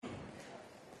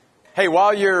Hey,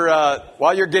 while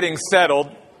you're getting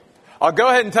settled, I'll go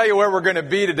ahead and tell you where we're going to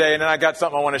be today, and then I got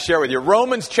something I want to share with you.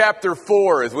 Romans chapter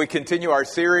 4, as we continue our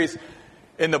series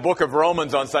in the book of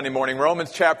Romans on Sunday morning.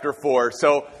 Romans chapter 4.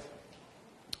 So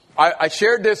I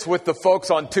shared this with the folks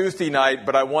on Tuesday night,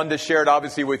 but I wanted to share it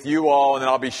obviously with you all, and then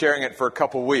I'll be sharing it for a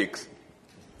couple weeks.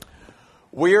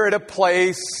 We're at a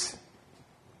place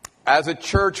as a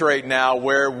church right now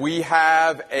where we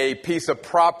have a piece of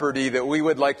property that we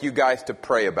would like you guys to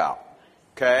pray about.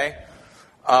 Okay?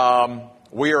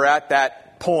 We are at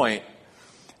that point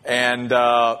and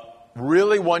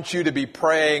really want you to be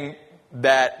praying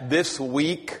that this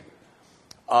week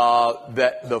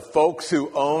that the folks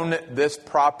who own this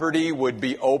property would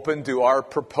be open to our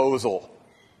proposal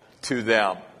to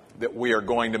them that we are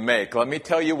going to make. Let me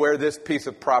tell you where this piece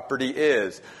of property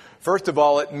is. First of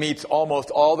all, it meets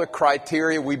almost all the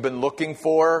criteria we've been looking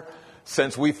for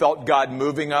since we felt God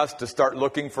moving us to start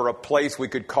looking for a place we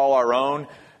could call our own.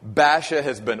 Basha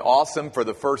has been awesome for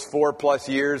the first 4+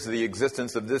 years of the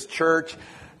existence of this church,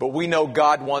 but we know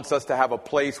God wants us to have a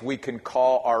place we can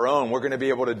call our own. We're going to be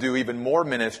able to do even more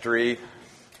ministry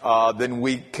than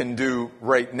we can do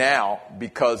right now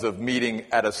because of meeting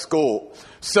at a school.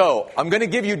 So I'm going to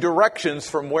give you directions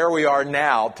from where we are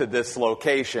now to this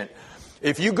location.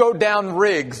 If you go down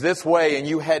Riggs this way and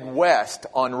you head west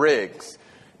on Riggs,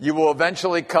 you will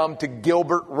eventually come to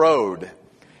Gilbert Road.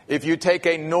 If you take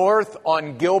a north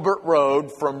on Gilbert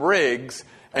Road from Riggs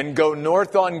and go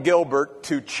north on Gilbert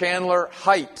to Chandler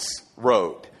Heights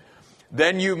Road,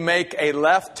 then you make a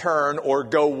left turn or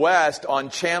go west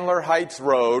on Chandler Heights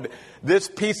Road. This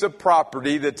piece of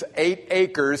property that's 8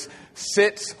 acres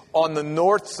sits on the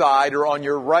north side or on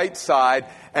your right side,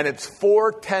 and it's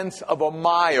 0.4 of a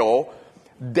mile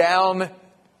down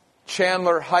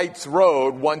Chandler Heights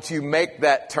Road once you make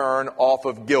that turn off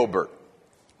of Gilbert.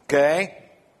 Okay?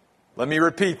 Let me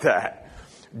repeat that.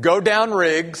 Go down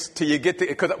Riggs till you get to,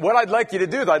 because what I'd like you to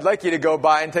do is I'd like you to go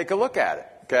by and take a look at it.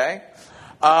 Okay?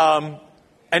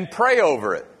 And pray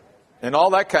over it and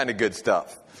all that kind of good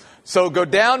stuff. So go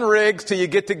down Riggs till you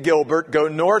get to Gilbert. Go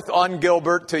north on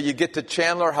Gilbert till you get to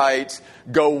Chandler Heights.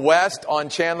 Go west on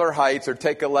Chandler Heights or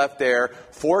take a left there.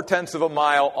 0.4 of a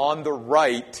mile on the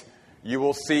right, you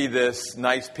will see this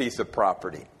nice piece of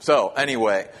property. So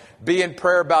anyway, be in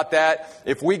prayer about that.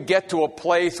 If we get to a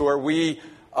place where we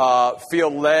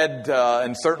feel led,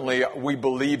 and certainly we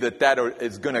believe that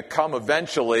is going to come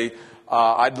eventually,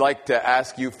 I'd like to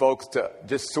ask you folks to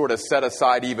just sort of set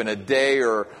aside even a day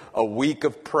or a week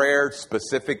of prayer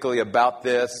specifically about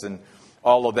this and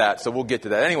all of that. So we'll get to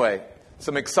that. Anyway,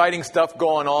 some exciting stuff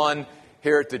going on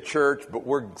here at the church, but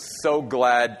we're so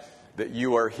glad that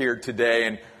you are here today.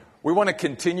 And we want to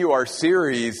continue our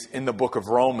series in the book of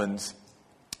Romans.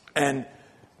 And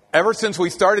ever since we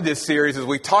started this series, as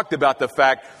we talked about the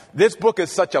fact, this book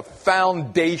is such a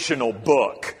foundational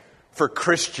book for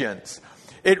Christians.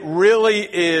 It really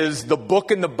is the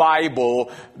book in the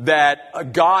Bible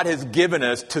that God has given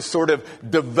us to sort of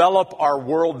develop our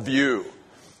worldview.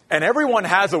 And everyone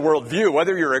has a worldview,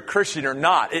 whether you're a Christian or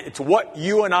not. It's what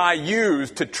you and I use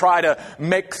to try to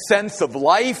make sense of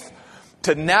life,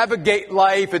 to navigate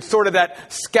life. It's sort of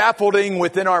that scaffolding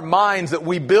within our minds that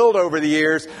we build over the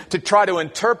years to try to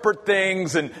interpret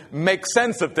things and make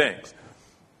sense of things.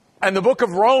 And the book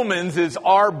of Romans is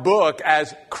our book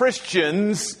as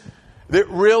Christians that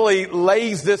really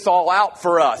lays this all out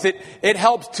for us. It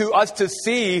helps us to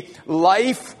see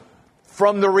life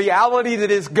from the reality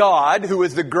that is God, who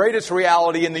is the greatest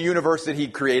reality in the universe that He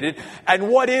created. And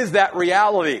what is that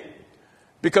reality?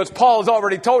 Because Paul has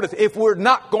already told us, if we're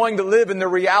not going to live in the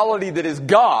reality that is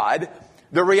God,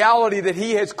 the reality that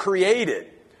He has created,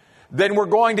 then we're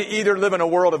going to either live in a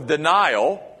world of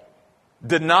denial,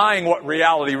 denying what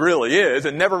reality really is,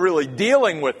 and never really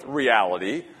dealing with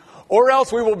reality, or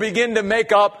else we will begin to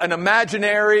make up an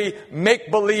imaginary,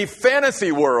 make-believe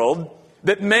fantasy world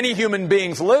that many human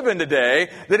beings live in today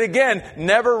that, again,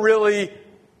 never really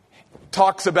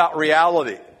talks about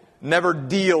reality, never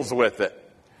deals with it.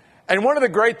 And one of the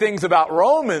great things about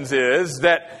Romans is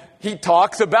that he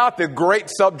talks about the great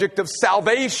subject of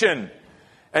salvation.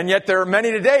 And yet there are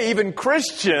many today, even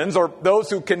Christians, or those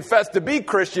who confess to be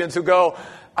Christians, who go,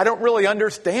 I don't really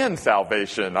understand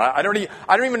salvation. I don't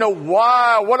even know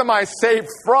why. What am I saved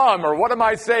from, or what am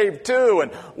I saved to,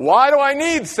 and why do I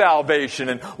need salvation,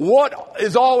 and what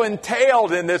is all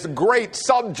entailed in this great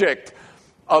subject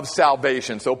of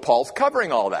salvation? So Paul's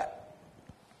covering all that.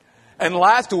 And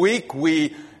last week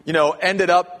we, ended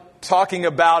up talking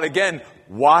about again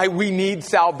why we need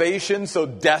salvation so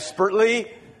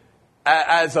desperately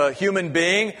as a human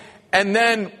being, and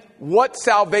then what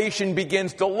salvation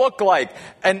begins to look like.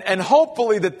 And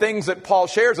hopefully the things that Paul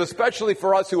shares, especially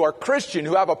for us who are Christian,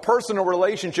 who have a personal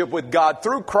relationship with God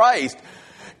through Christ,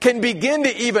 can begin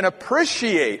to even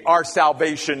appreciate our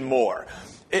salvation more.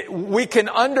 We can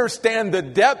understand the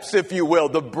depths, if you will,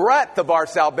 the breadth of our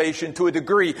salvation to a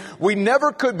degree we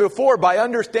never could before by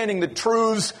understanding the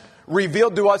truths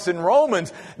revealed to us in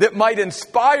Romans that might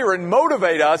inspire and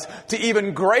motivate us to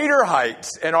even greater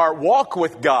heights in our walk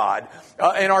with God,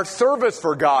 in our service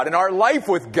for God, in our life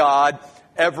with God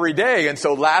every day. And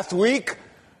so last week,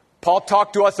 Paul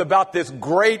talked to us about this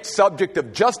great subject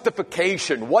of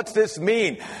justification. What's this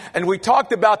mean? And we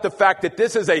talked about the fact that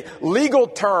this is a legal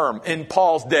term in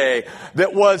Paul's day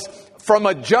that was from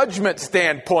a judgment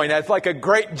standpoint, as like a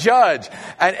great judge.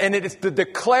 And it is the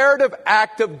declarative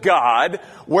act of God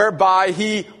whereby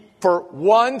he, for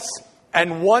once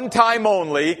and one time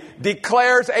only,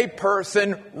 declares a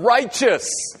person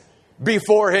righteous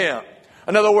before him.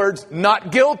 In other words,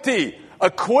 not guilty,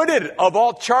 acquitted of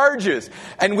all charges.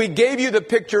 And we gave you the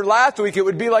picture last week. It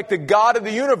would be like the God of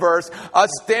the universe, us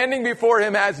standing before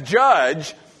him as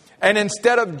judge. And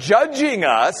instead of judging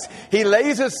us, he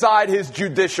lays aside his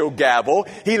judicial gavel.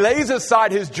 He lays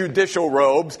aside his judicial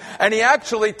robes. And he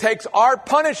actually takes our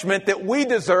punishment that we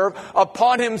deserve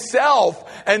upon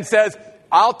himself and says,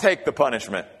 I'll take the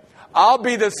punishment. I'll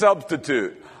be the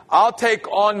substitute. I'll take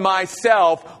on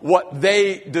myself what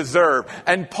they deserve.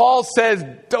 And Paul says,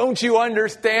 don't you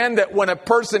understand that when a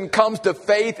person comes to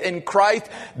faith in Christ,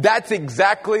 that's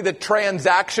exactly the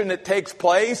transaction that takes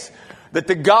place? That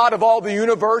the God of all the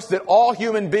universe, that all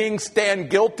human beings stand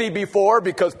guilty before,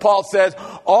 because Paul says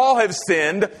all have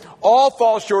sinned, all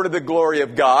fall short of the glory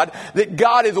of God, that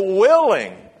God is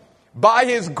willing, by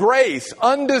his grace,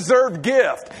 undeserved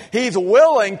gift, he's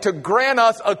willing to grant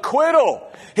us acquittal.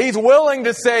 He's willing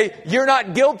to say, you're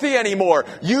not guilty anymore.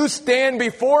 You stand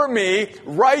before me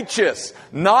righteous.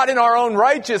 Not in our own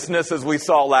righteousness, as we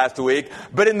saw last week,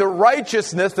 but in the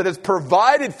righteousness that is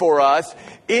provided for us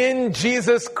in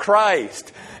Jesus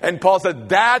Christ. And Paul said,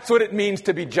 that's what it means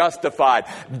to be justified.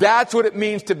 That's what it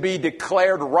means to be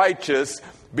declared righteous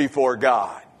before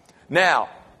God. Now,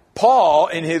 Paul,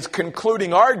 in his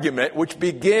concluding argument, which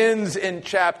begins in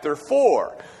chapter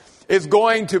 4, is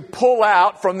going to pull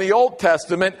out from the Old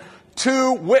Testament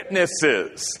two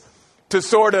witnesses to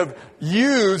sort of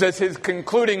use as his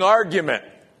concluding argument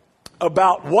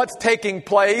about what's taking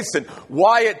place and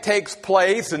why it takes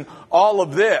place and all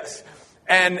of this.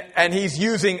 And he's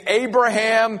using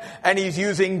Abraham and he's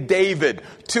using David,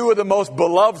 two of the most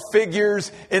beloved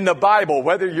figures in the Bible.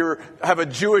 Whether you have a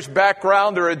Jewish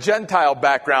background or a Gentile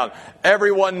background,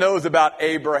 everyone knows about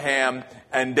Abraham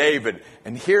and David.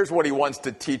 And here's what he wants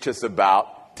to teach us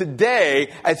about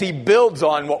today as he builds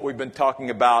on what we've been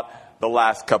talking about the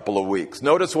last couple of weeks.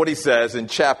 Notice what he says in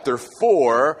chapter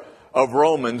 4 of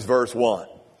Romans, verse 1.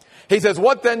 He says,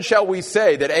 what then shall we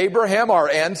say that Abraham, our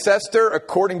ancestor,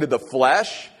 according to the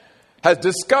flesh, has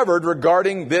discovered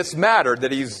regarding this matter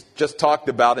that he's just talked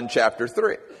about in chapter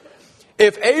 3?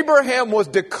 If Abraham was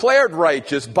declared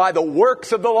righteous by the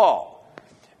works of the law,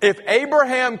 if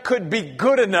Abraham could be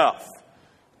good enough,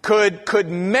 could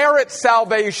merit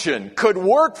salvation, could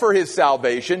work for his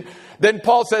salvation, then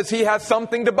Paul says he has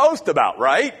something to boast about,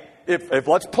 right? If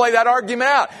let's play that argument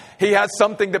out, he has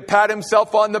something to pat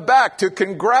himself on the back, to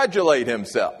congratulate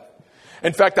himself.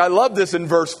 In fact, I love this in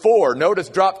verse 4. Notice,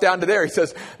 drop down to there. He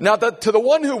says, now to the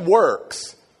one who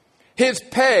works, his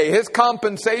pay, his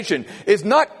compensation is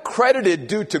not credited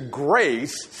due to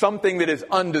grace, something that is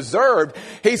undeserved.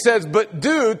 He says, but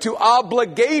due to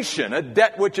obligation, a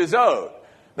debt which is owed.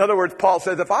 In other words, Paul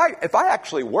says, if I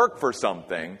actually work for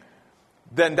something,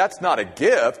 then that's not a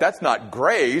gift. That's not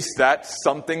grace. That's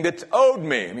something that's owed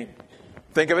me. I mean,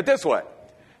 think of it this way.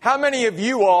 How many of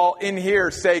you all in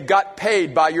here say got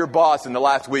paid by your boss in the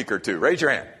last week or two? Raise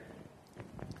your hand.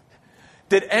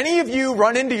 Did any of you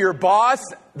run into your boss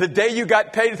the day you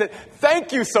got paid and said,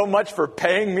 thank you so much for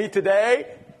paying me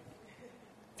today?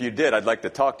 If you did, I'd like to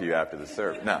talk to you after the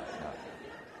service. No.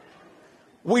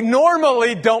 We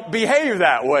normally don't behave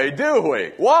that way, do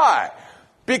we? Why?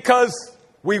 Because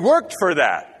we worked for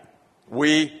that.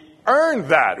 We earned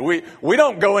that. We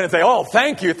don't go in and say, oh,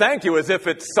 thank you, as if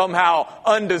it's somehow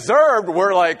undeserved.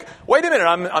 We're like, wait a minute,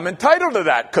 I'm entitled to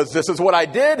that because this is what I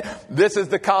did. This is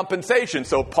the compensation.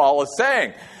 So Paul is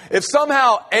saying, if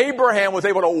somehow Abraham was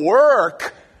able to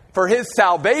work for his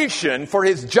salvation, for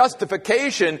his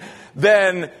justification,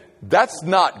 then that's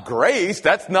not grace.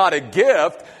 That's not a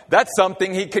gift. That's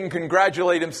something he can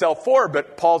congratulate himself for.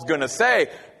 But Paul's going to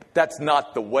say, that's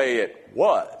not the way it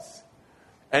was.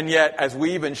 And yet, as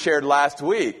we even shared last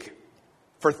week,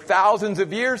 for thousands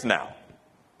of years now,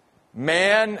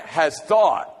 man has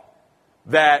thought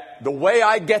that the way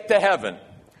I get to heaven,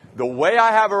 the way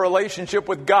I have a relationship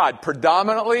with God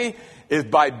predominantly is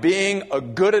by being a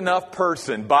good enough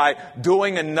person, by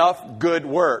doing enough good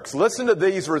works. Listen to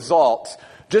these results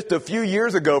just a few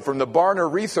years ago from the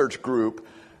Barna Research Group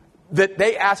that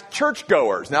they asked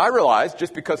churchgoers. Now I realize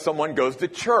just because someone goes to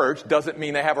church doesn't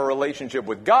mean they have a relationship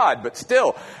with God, but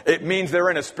still it means they're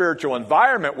in a spiritual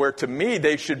environment where to me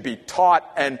they should be taught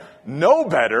and know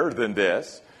better than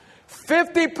this.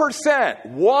 50%,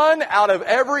 1 out of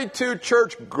every 2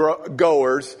 church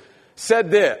goers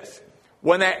said this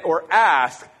when they were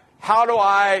asked, how do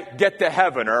I get to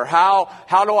heaven? Or how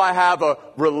do I have a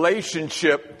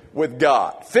relationship with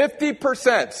God?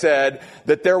 50% said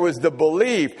that there was the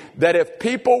belief that if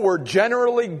people were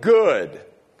generally good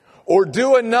or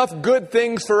do enough good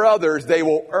things for others, they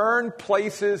will earn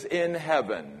places in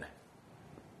heaven.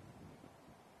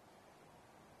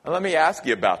 Now, let me ask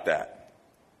you about that.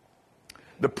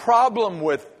 The problem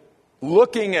with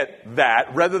looking at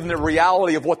that rather than the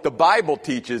reality of what the Bible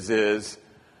teaches is,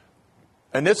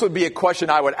 and this would be a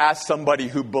question I would ask somebody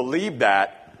who believed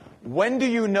that, when do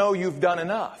you know you've done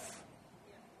enough?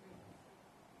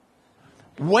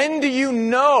 When do you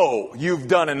know you've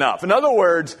done enough? In other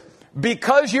words,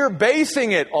 because you're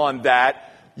basing it on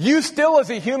that, you still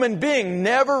as a human being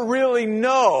never really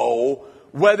know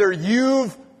whether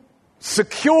you've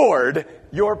secured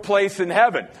your place in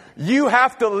heaven. You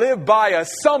have to live by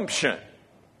assumption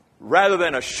rather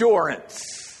than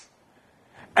assurance.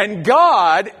 And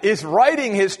God is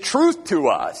writing His truth to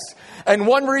us. And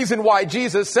one reason why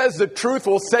Jesus says the truth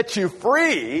will set you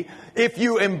free if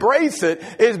you embrace it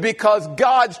is because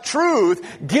God's truth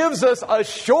gives us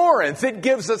assurance. It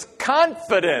gives us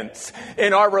confidence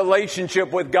in our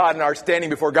relationship with God and our standing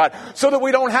before God so that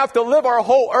we don't have to live our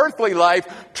whole earthly life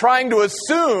trying to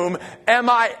assume, am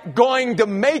I going to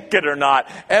make it or not?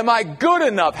 Am I good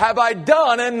enough? Have I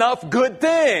done enough good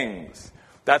things?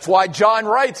 That's why John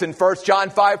writes in 1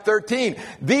 John 5:13,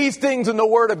 these things in the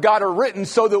Word of God are written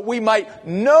so that we might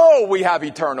know we have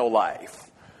eternal life.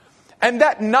 And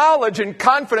that knowledge and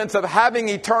confidence of having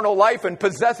eternal life and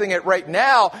possessing it right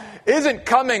now isn't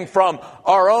coming from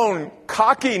our own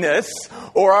cockiness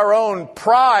or our own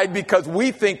pride because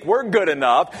we think we're good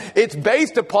enough. It's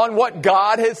based upon what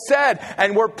God has said,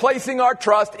 and we're placing our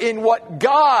trust in what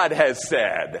God has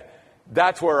said.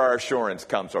 That's where our assurance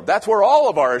comes from. That's where all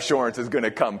of our assurance is going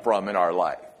to come from in our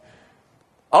life.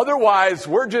 Otherwise,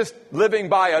 we're just living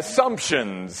by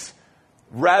assumptions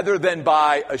rather than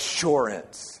by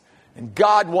assurance. And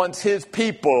God wants His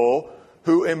people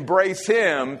who embrace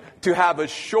Him to have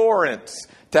assurance,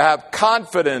 to have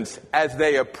confidence as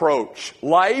they approach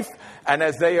life and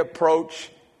as they approach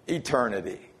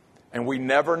eternity. And we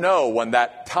never know when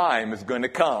that time is going to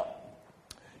come.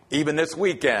 Even this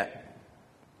weekend,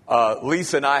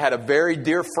 Lisa and I had a very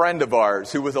dear friend of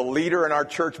ours who was a leader in our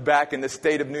church back in the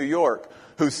state of New York,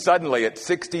 who suddenly at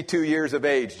 62 years of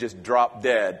age just dropped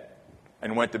dead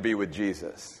and went to be with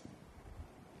Jesus.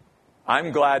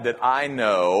 I'm glad that I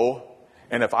know,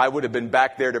 and if I would have been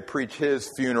back there to preach his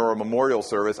funeral or memorial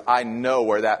service, I know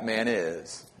where that man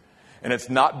is. And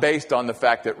it's not based on the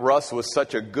fact that Russ was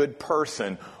such a good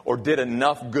person or did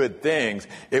enough good things.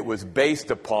 It was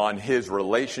based upon his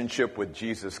relationship with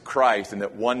Jesus Christ and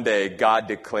that one day God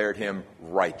declared him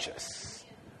righteous.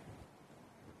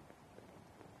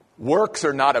 Works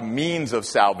are not a means of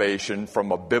salvation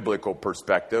from a biblical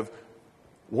perspective.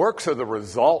 Works are the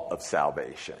result of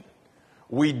salvation.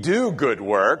 We do good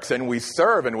works and we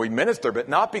serve and we minister, but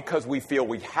not because we feel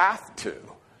we have to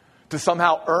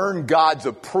somehow earn God's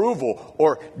approval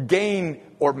or gain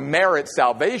or merit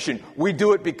salvation. We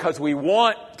do it because we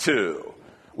want to.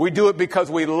 We do it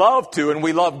because we love to, and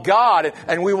we love God,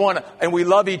 and we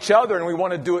love each other, and we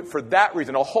want to do it for that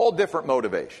reason. A whole different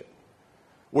motivation.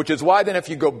 Which is why then if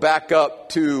you go back up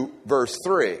to verse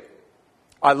 3,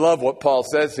 I love what Paul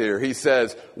says here. He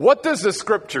says, what does the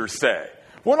Scripture say?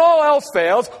 When all else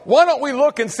fails, why don't we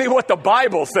look and see what the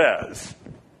Bible says?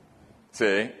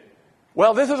 See?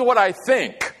 Well, this is what I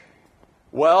think.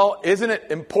 Well, isn't it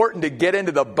important to get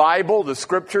into the Bible, the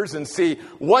Scriptures, and see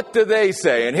what do they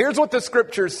say? And here's what the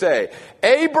Scriptures say.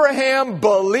 Abraham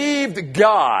believed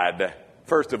God.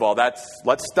 First of all,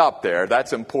 let's stop there.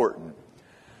 That's important.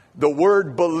 The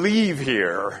word believe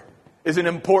here is an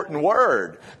important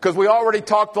word because we already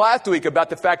talked last week about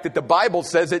the fact that the Bible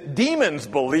says that demons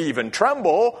believe and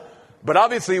tremble, but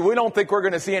obviously we don't think we're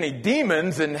going to see any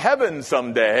demons in heaven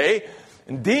someday.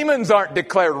 And demons aren't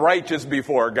declared righteous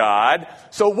before God.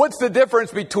 So what's the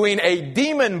difference between a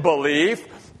demon belief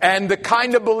and the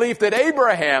kind of belief that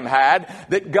Abraham had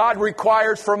that God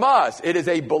requires from us? It is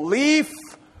a belief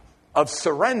of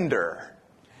surrender.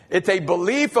 It's a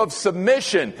belief of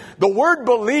submission. The word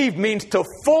believe means to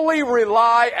fully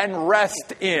rely and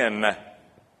rest in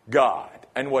God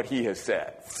and what He has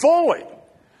said. Fully.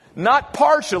 Not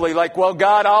partially, like, well,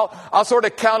 God, I'll sort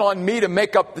of count on me to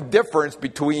make up the difference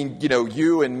between,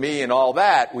 you and me and all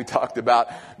that we talked about.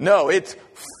 No, it's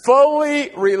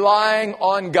fully relying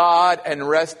on God and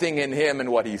resting in Him and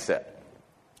what He said.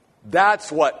 That's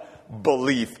what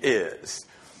belief is.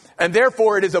 And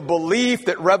therefore, it is a belief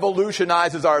that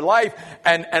revolutionizes our life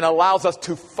and allows us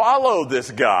to follow this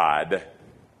God.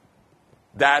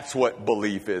 That's what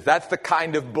belief is. That's the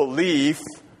kind of belief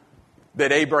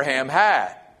that Abraham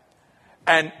had.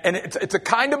 And it's a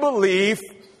kind of belief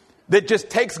that just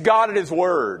takes God at His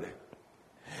word.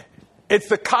 It's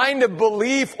the kind of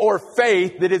belief or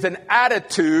faith that is an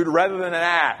attitude rather than an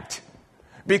act.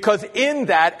 Because in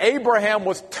that, Abraham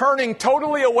was turning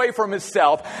totally away from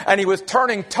himself, and he was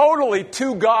turning totally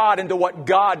to God and to what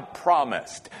God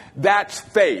promised. That's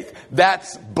faith.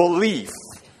 That's belief.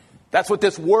 That's what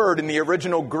this word in the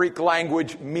original Greek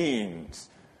language means.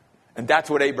 And that's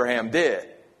what Abraham did.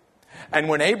 And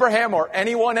when Abraham or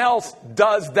anyone else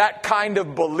does that kind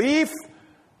of belief,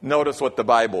 notice what the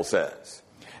Bible says.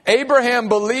 Abraham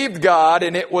believed God,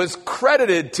 and it was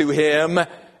credited to him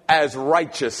as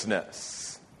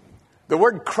righteousness. The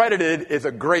word credited is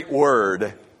a great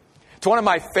word. It's one of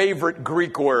my favorite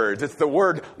Greek words. It's the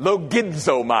word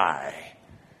logizomai.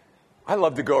 I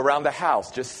love to go around the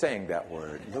house just saying that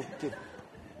word.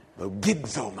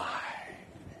 Logizomai.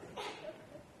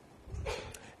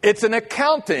 It's an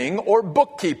accounting or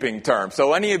bookkeeping term.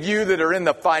 So any of you that are in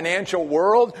the financial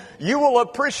world, you will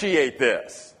appreciate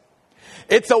this.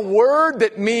 It's a word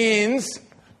that means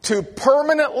to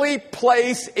permanently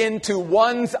place into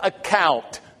one's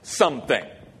account something.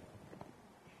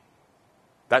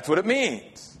 That's what it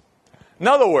means. In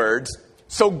other words,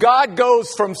 so God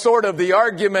goes from sort of the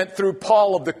argument through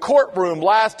Paul of the courtroom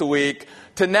last week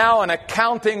to now an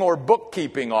accounting or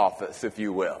bookkeeping office, if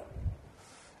you will.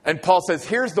 And Paul says,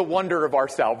 here's the wonder of our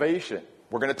salvation.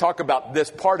 We're going to talk about this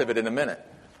part of it in a minute.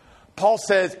 Paul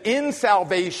says, in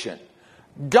salvation,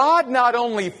 God not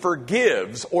only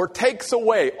forgives or takes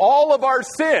away all of our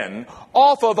sin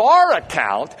off of our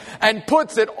account and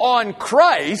puts it on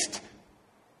Christ,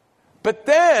 but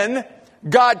then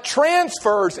God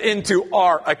transfers into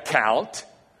our account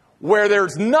where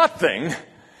there's nothing.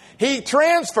 He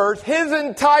transfers His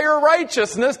entire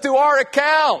righteousness to our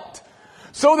account.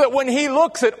 So that when He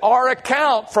looks at our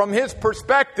account from His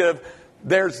perspective,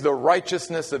 there's the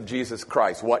righteousness of Jesus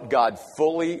Christ, what God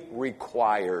fully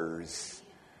requires.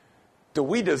 Do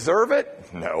we deserve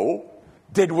it? No.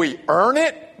 Did we earn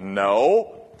it?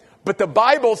 No. But the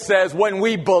Bible says when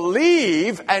we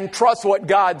believe and trust what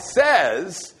God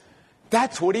says,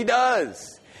 that's what He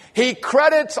does. He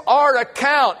credits our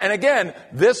account. And again,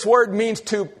 this word means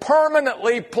to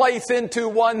permanently place into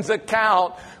one's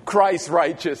account Christ's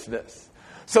righteousness.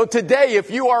 So today,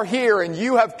 if you are here and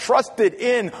you have trusted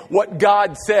in what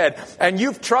God said and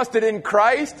you've trusted in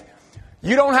Christ,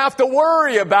 you don't have to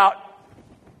worry about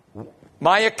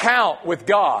my account with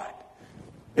God.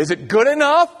 Is it good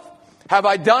enough? Have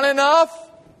I done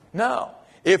enough? No.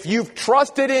 If you've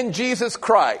trusted in Jesus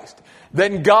Christ,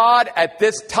 then God at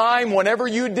this time, whenever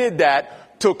you did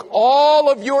that, took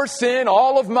all of your sin,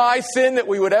 all of my sin that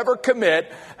we would ever commit,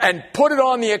 and put it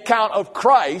on the account of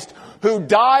Christ, who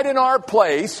died in our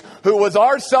place, who was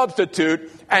our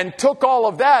substitute, and took all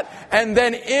of that, and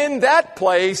then in that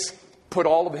place, put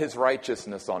all of His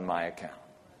righteousness on my account.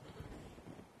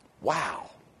 Wow.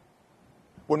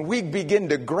 When we begin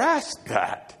to grasp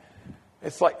that,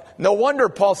 it's like, no wonder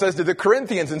Paul says to the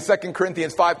Corinthians in 2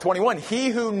 Corinthians 5:21, He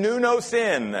who knew no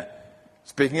sin,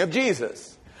 speaking of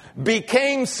Jesus,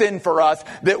 became sin for us,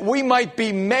 that we might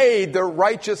be made the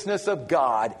righteousness of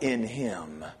God in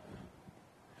Him.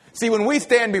 See, when we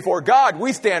stand before God,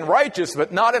 we stand righteous,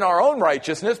 but not in our own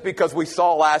righteousness, because we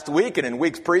saw last week and in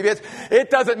weeks previous, it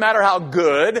doesn't matter how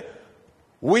good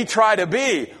we try to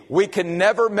be. We can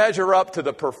never measure up to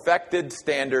the perfected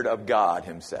standard of God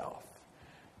Himself.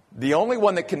 The only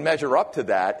one that can measure up to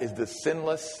that is the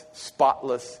sinless,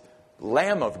 spotless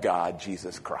Lamb of God,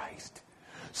 Jesus Christ.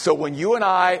 So when you and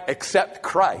I accept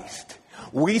Christ,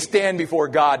 we stand before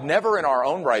God never in our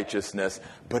own righteousness,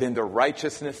 but in the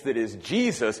righteousness that is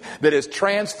Jesus, that is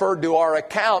transferred to our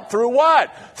account through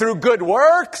what? Through good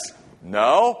works?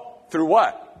 No. Through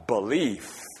what?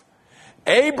 Belief.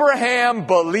 Abraham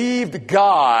believed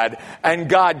God, and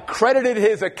God credited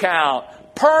his account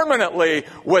permanently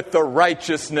with the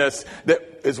righteousness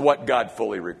that is what God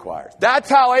fully requires. That's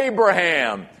how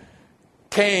Abraham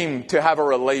came to have a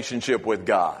relationship with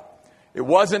God. It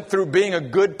wasn't through being a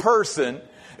good person.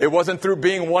 It wasn't through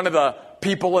being one of the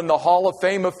people in the Hall of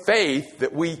Fame of faith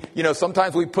that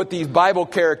sometimes we put these Bible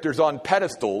characters on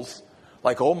pedestals.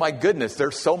 Like, oh my goodness,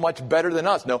 they're so much better than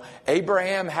us. No,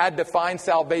 Abraham had to find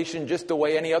salvation just the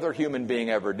way any other human being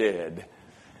ever did.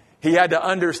 He had to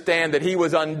understand that he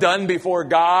was undone before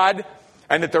God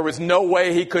and that there was no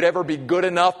way he could ever be good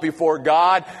enough before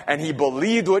God. And he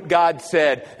believed what God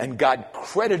said, and God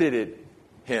credited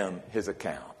him his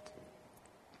account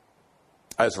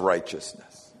as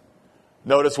righteousness.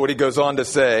 Notice what he goes on to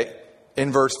say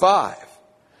in verse 5.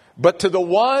 But to the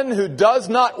one who does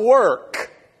not work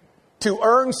to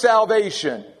earn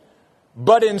salvation,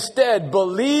 but instead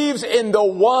believes in the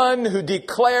one who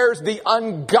declares the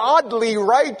ungodly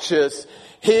righteous,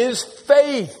 his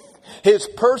faith, his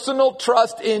personal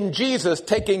trust in Jesus,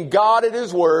 taking God at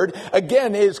his word,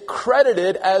 again, is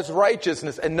credited as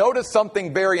righteousness. And notice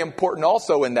something very important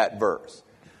also in that verse.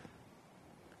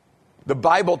 The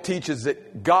Bible teaches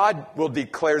that God will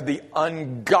declare the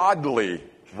ungodly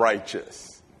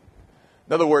righteous.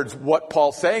 In other words, what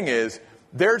Paul's saying is,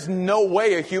 there's no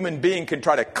way a human being can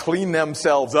try to clean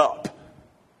themselves up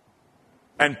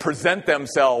and present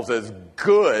themselves as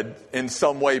good in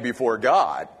some way before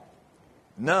God.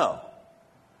 No.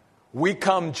 We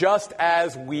come just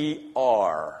as we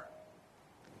are.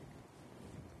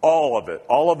 All of it.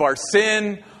 All of our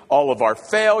sin, all of our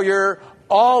failure,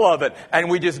 all of it. And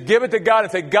we just give it to God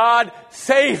and say, God,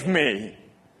 save me.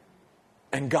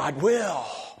 And God will.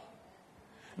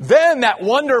 Then that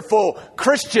wonderful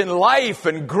Christian life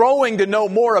and growing to know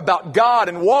more about God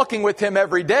and walking with Him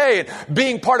every day and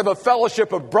being part of a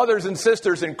fellowship of brothers and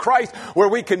sisters in Christ where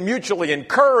we can mutually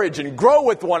encourage and grow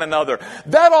with one another.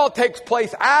 That all takes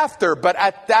place after, but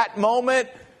at that moment,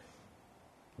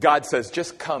 God says,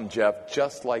 just come, Jeff,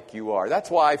 just like you are. That's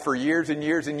why for years and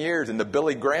years and years in the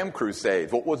Billy Graham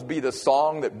crusades, what would be the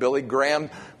song that Billy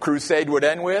Graham crusade would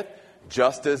end with?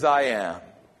 Just as I am,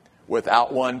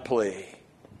 without one plea.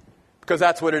 Because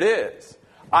that's what it is.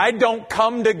 I don't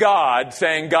come to God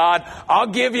saying, God, I'll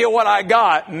give you what I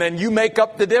got, and then you make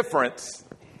up the difference.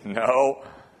 No.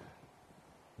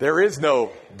 There is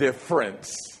no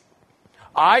difference.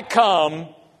 I come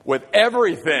with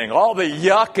everything, all the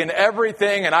yuck and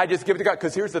everything, and I just give it to God.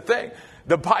 Because here's the thing.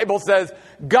 The Bible says,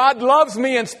 God loves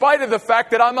me in spite of the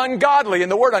fact that I'm ungodly.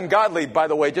 And the word ungodly, by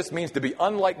the way, just means to be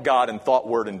unlike God in thought,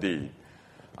 word, and deed.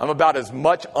 I'm about as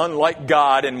much unlike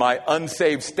God in my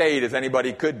unsaved state as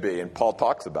anybody could be. And Paul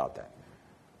talks about that.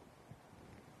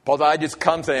 Paul said, I just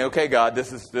come saying, okay, God,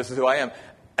 this is who I am.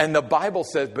 And the Bible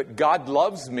says, but God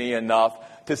loves me enough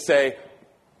to say,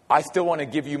 I still want to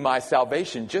give you my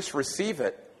salvation. Just receive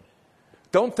it.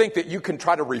 Don't think that you can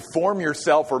try to reform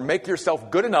yourself or make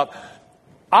yourself good enough.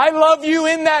 I love you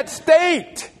in that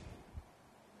state.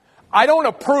 I don't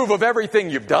approve of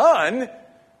everything you've done.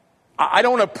 I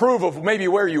don't approve of maybe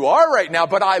where you are right now,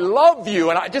 but I love you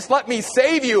and just let me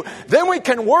save you. Then we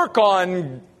can work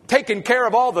on taking care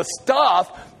of all the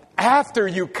stuff after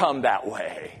you come that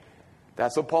way.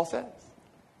 That's what Paul says.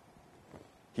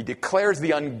 He declares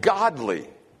the ungodly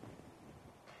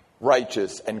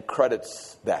righteous and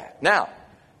credits that. Now,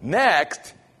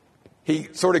 next, he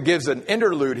sort of gives an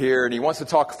interlude here and he wants to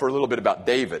talk for a little bit about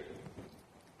David.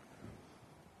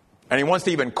 And he wants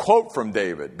to even quote from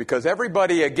David because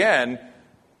everybody, again,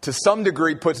 to some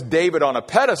degree puts David on a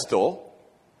pedestal.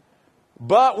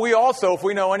 But we also, if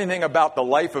we know anything about the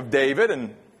life of David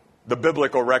and the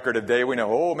biblical record of David, we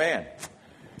know, oh man,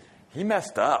 he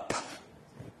messed up.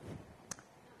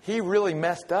 He really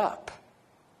messed up.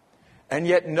 And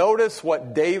yet notice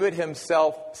what David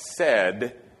himself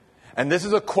said. And this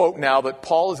is a quote now that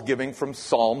Paul is giving from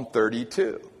Psalm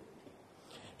 32.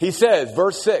 He says,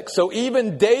 verse 6, so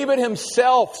even David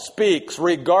himself speaks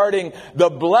regarding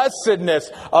the blessedness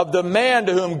of the man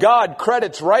to whom God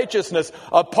credits righteousness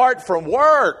apart from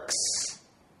works.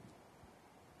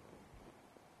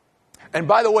 And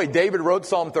by the way, David wrote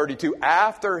Psalm 32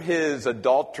 after his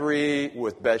adultery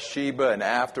with Bathsheba and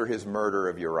after his murder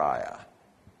of Uriah.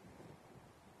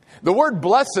 The word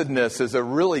blessedness is a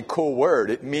really cool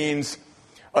word. It means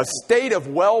a state of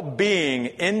well-being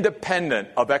independent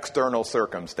of external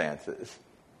circumstances.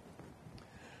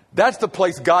 That's the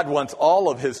place God wants all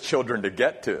of His children to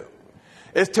get to.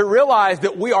 Is to realize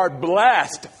that we are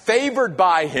blessed, favored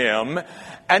by Him,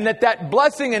 and that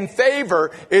blessing and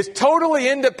favor is totally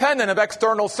independent of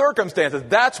external circumstances.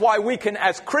 That's why we can,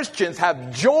 as Christians,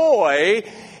 have joy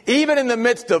even in the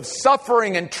midst of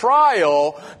suffering and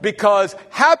trial, because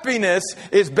happiness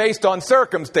is based on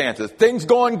circumstances. Things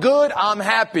going good, I'm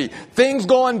happy. Things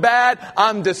going bad,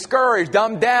 I'm discouraged,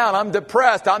 I'm down, I'm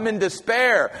depressed, I'm in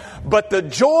despair. But the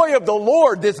joy of the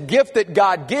Lord, this gift that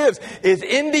God gives, is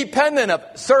independent of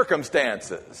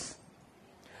circumstances.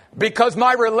 Because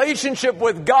my relationship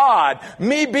with God,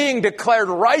 me being declared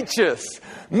righteous,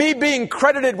 me being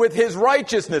credited with His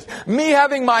righteousness, me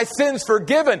having my sins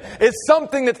forgiven, is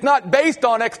something that's not based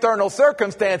on external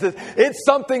circumstances. It's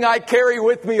something I carry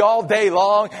with me all day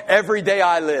long, every day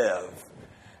I live.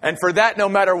 And for that, no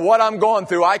matter what I'm going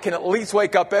through, I can at least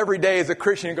wake up every day as a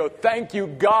Christian and go, thank you,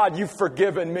 God, you've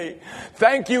forgiven me.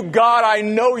 Thank you, God, I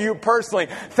know you personally.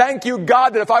 Thank you,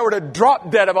 God, that if I were to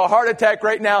drop dead of a heart attack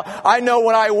right now, I know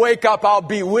when I wake up, I'll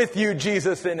be with you,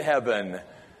 Jesus, in heaven.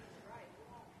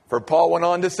 For Paul went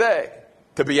on to say,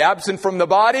 to be absent from the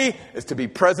body is to be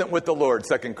present with the Lord,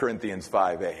 2 Corinthians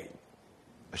 5:8.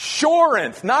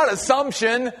 Assurance, not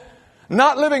assumption,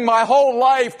 not living my whole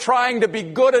life trying to be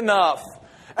good enough.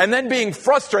 And then being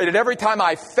frustrated every time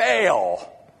I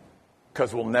fail,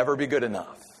 because we'll never be good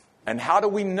enough. And how do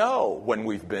we know when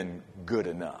we've been good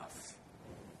enough?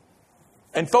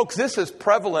 And folks, this is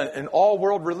prevalent in all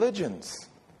world religions.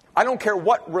 I don't care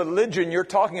what religion you're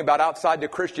talking about outside the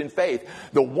Christian faith.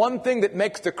 The one thing that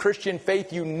makes the Christian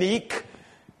faith unique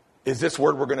is this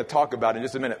word we're going to talk about in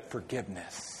just a minute,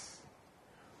 forgiveness.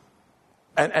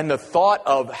 And the thought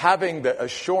of having the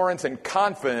assurance and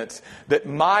confidence that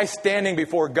my standing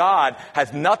before God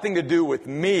has nothing to do with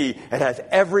me. It has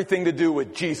everything to do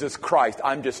with Jesus Christ.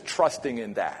 I'm just trusting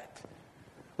in that.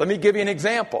 Let me give you an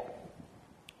example.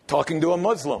 Talking to a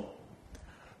Muslim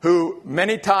who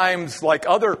many times, like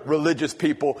other religious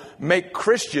people, make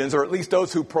Christians, or at least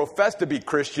those who profess to be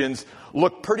Christians,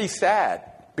 look pretty sad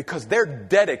because they're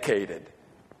dedicated.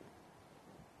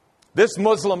 This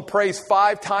Muslim prays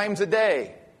 5 times a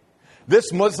day.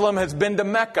 This Muslim has been to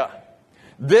Mecca.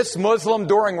 This Muslim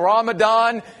during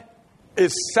Ramadan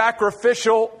is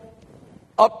sacrificial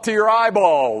up to your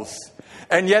eyeballs.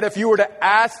 And yet if you were to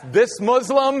ask this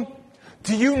Muslim,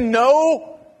 do you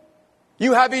know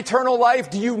you have eternal life?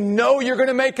 Do you know you're going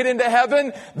to make it into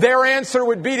heaven? Their answer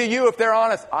would be to you, if they're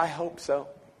honest, I hope so.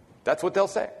 That's what they'll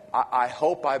say. I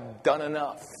hope I've done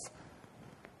enough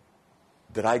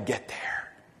that I get there.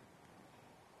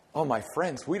 Oh, my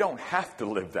friends, we don't have to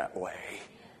live that way.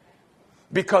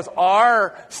 Because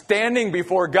our standing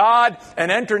before God and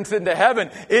entrance into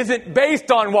heaven isn't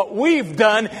based on what we've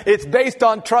done. It's based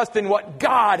on trust in what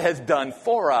God has done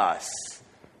for us.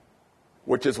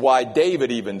 Which is why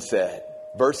David even said,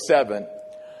 verse 7,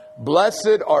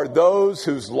 blessed are those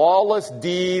whose lawless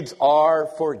deeds are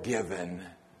forgiven.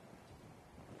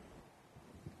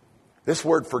 This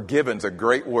word forgiven is a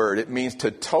great word. It means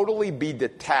to totally be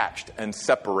detached and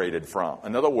separated from.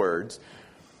 In other words,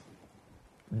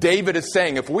 David is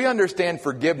saying, if we understand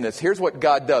forgiveness, here's what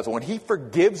God does. When He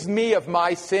forgives me of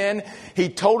my sin, He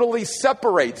totally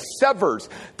separates, severs,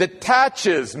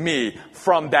 detaches me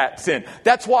from that sin.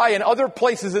 That's why in other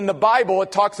places in the Bible,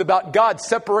 it talks about God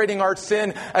separating our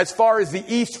sin as far as the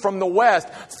east from the west,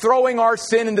 throwing our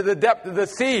sin into the depth of the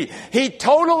sea. He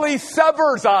totally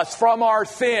severs us from our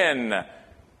sin.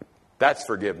 That's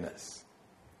forgiveness.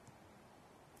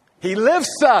 He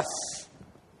lifts us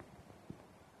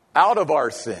out of our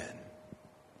sin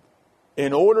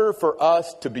in order for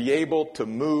us to be able to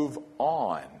move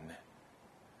on.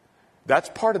 That's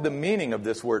part of the meaning of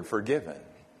this word forgiven.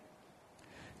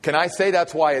 Can I say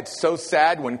that's why it's so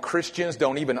sad when Christians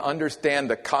don't even understand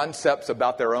the concepts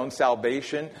about their own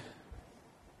salvation,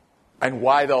 and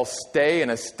why they'll stay in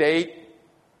a state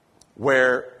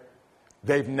where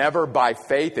they've never by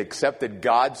faith accepted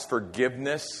God's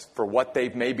forgiveness for what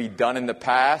they've maybe done in the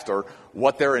past or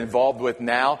what they're involved with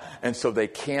now, and so they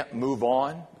can't move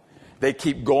on. They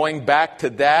keep going back to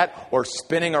that or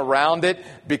spinning around it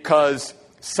because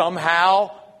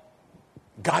somehow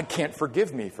God can't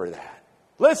forgive me for that.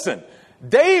 Listen,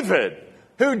 David,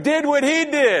 who did what he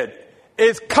did,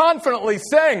 is confidently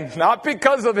saying, not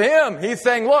because of him, he's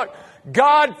saying, look,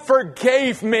 God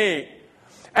forgave me.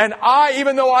 And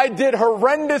even though I did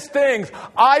horrendous things,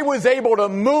 I was able to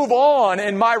move on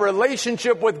in my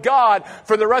relationship with God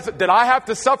for the rest of it. Did I have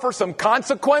to suffer some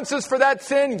consequences for that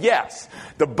sin? Yes.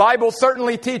 The Bible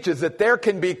certainly teaches that there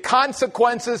can be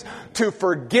consequences to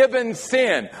forgiven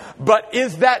sin. But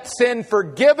is that sin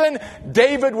forgiven?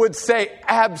 David would say,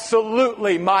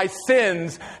 absolutely, my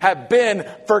sins have been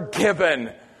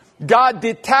forgiven. God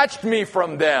detached me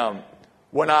from them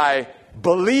when I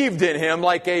believed in Him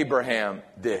like Abraham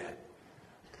did,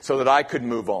 so that I could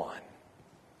move on.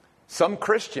 Some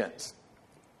Christians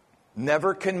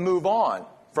never can move on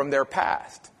from their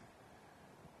past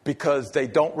because they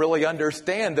don't really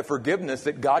understand the forgiveness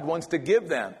that God wants to give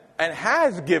them and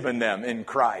has given them in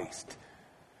Christ.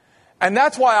 And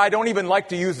that's why I don't even like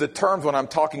to use the terms when I'm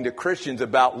talking to Christians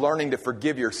about learning to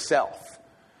forgive yourself.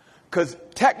 Because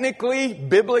technically,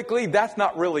 biblically, that's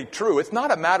not really true. It's not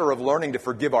a matter of learning to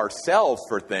forgive ourselves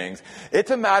for things.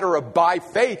 It's a matter of, by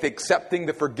faith, accepting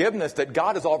the forgiveness that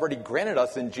God has already granted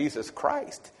us in Jesus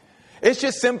Christ. It's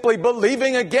just simply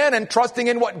believing again and trusting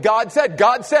in what God said.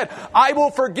 God said, I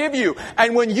will forgive you.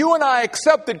 And when you and I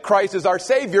accepted Christ as our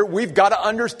Savior, we've got to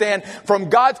understand from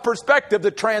God's perspective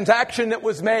the transaction that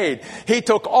was made. He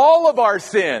took all of our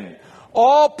sin,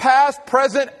 all past,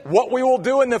 present, what we will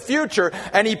do in the future,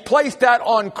 and He placed that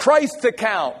on Christ's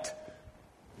account.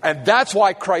 And that's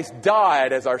why Christ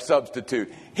died as our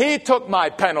substitute. He took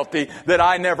my penalty that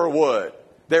I never would.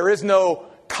 There is no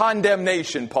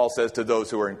condemnation, Paul says, to those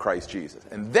who are in Christ Jesus.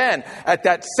 And then, at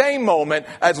that same moment,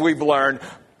 as we've learned,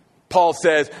 Paul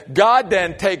says, God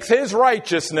then takes His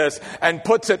righteousness and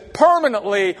puts it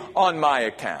permanently on my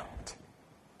account.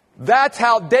 That's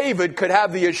how David could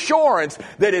have the assurance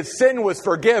that his sin was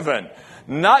forgiven.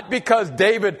 Not because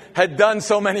David had done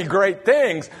so many great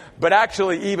things, but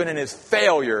actually even in his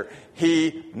failure,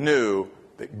 he knew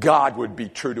that God would be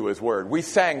true to His word. We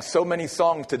sang so many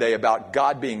songs today about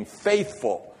God being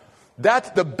faithful.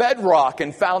 That's the bedrock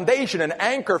and foundation and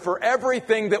anchor for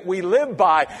everything that we live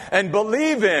by and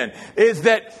believe in, is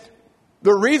that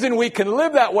the reason we can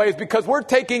live that way is because we're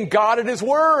taking God at His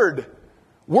word.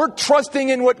 We're trusting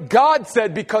in what God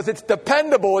said because it's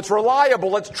dependable, it's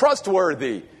reliable, it's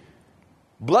trustworthy.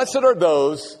 Blessed are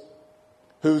those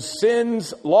whose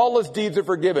sins, lawless deeds are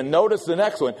forgiven. Notice the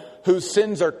next one, whose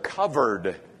sins are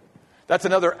covered. That's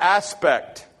another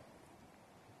aspect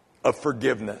of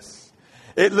forgiveness.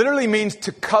 It literally means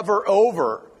to cover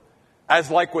over, as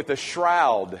like with a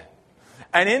shroud.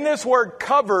 And in this word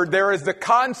covered, there is the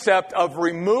concept of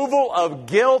removal of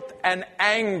guilt and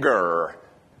anger.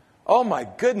 Oh my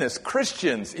goodness,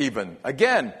 Christians even,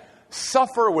 again,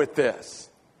 suffer with this.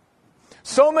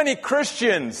 So many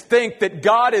Christians think that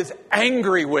God is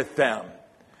angry with them.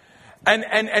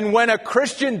 And when a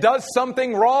Christian does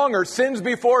something wrong or sins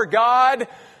before God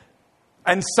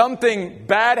and something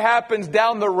bad happens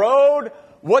down the road,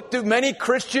 what do many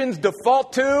Christians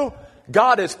default to?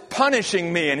 God is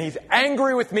punishing me and He's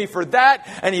angry with me for that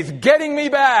and He's getting me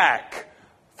back.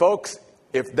 Folks,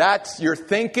 if that's your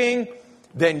thinking,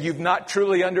 then you've not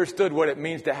truly understood what it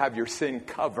means to have your sin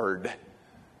covered.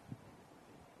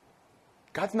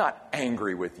 God's not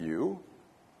angry with you.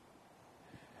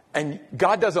 And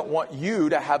God doesn't want you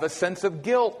to have a sense of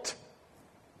guilt.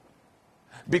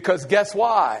 Because guess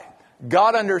why?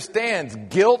 God understands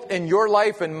guilt in your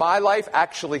life and my life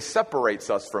actually separates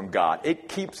us from God. It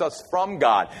keeps us from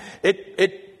God.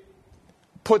 It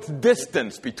puts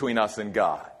distance between us and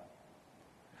God.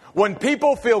 When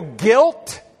people feel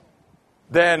guilt,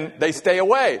 then they stay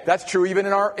away. That's true even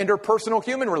in our interpersonal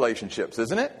human relationships,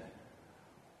 isn't it?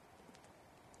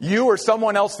 You or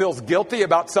someone else feels guilty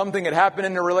about something that happened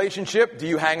in a relationship. Do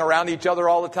you hang around each other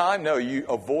all the time? No, you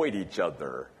avoid each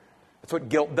other. That's what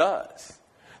guilt does.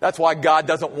 That's why God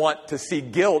doesn't want to see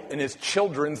guilt in His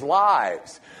children's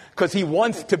lives. Because He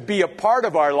wants to be a part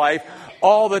of our life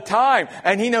all the time.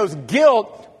 And He knows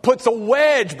guilt puts a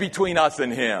wedge between us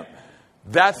and Him.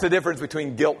 That's the difference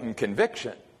between guilt and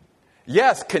conviction.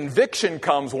 Yes, conviction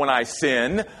comes when I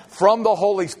sin from the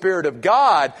Holy Spirit of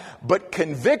God, but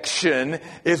conviction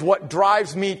is what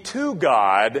drives me to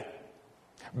God,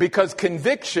 because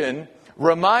conviction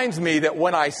reminds me that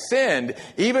when I sinned,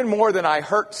 even more than I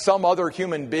hurt some other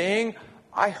human being,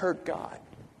 I hurt God.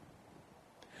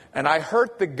 And I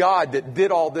hurt the God that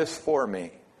did all this for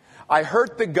me. I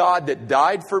hurt the God that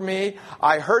died for me.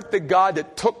 I hurt the God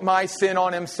that took my sin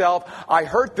on Himself. I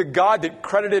hurt the God that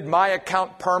credited my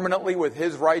account permanently with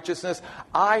His righteousness.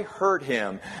 I hurt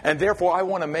Him, and therefore I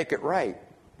want to make it right.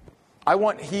 I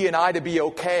want He and I to be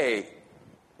okay.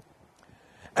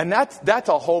 And that's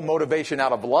a whole motivation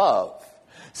out of love.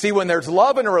 See, when there's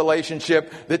love in a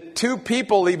relationship, the two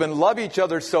people even love each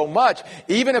other so much,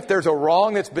 even if there's a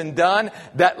wrong that's been done,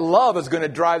 that love is going to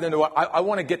drive them to, I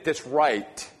want to get this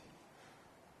right.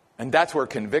 And that's where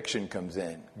conviction comes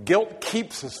in. Guilt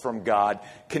keeps us from God.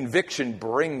 Conviction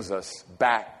brings us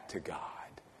back to God.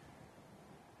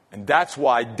 And that's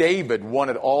why David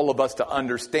wanted all of us to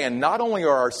understand, not only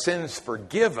are our sins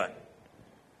forgiven,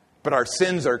 but our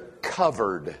sins are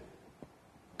covered,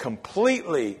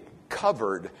 completely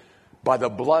covered by the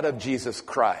blood of Jesus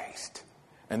Christ.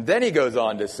 And then he goes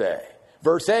on to say,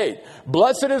 verse 8,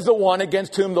 blessed is the one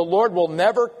against whom the Lord will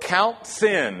never count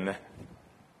sin.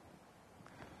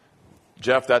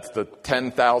 Jeff, that's the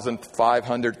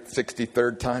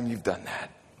 10,563rd time you've done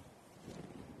that.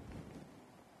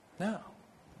 No.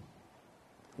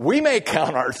 We may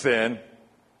count our sin.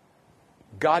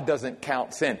 God doesn't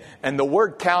count sin. And the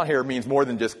word count here means more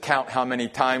than just count how many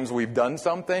times we've done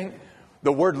something.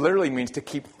 The word literally means to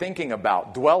keep thinking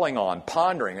about, dwelling on,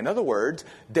 pondering. In other words,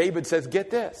 David says, get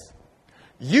this.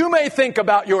 You may think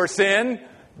about your sin.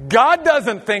 God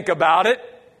doesn't think about it.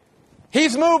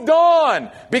 He's moved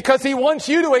on because he wants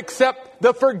you to accept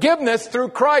the forgiveness through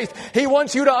Christ. He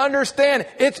wants you to understand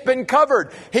it's been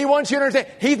covered. He wants you to understand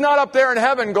he's not up there in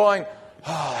heaven going,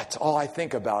 oh, that's all I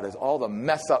think about is all the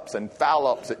mess ups and foul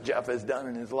ups that Jeff has done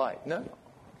in his life. No,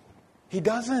 he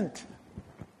doesn't.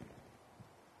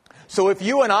 So if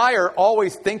you and I are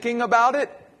always thinking about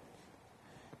it,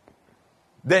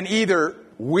 then either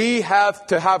we have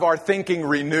to have our thinking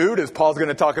renewed, as Paul's going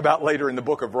to talk about later in the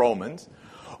book of Romans,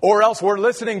 or else we're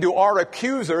listening to our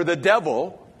accuser, the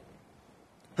devil,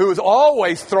 who is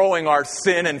always throwing our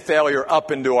sin and failure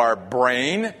up into our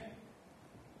brain.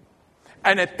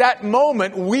 And at that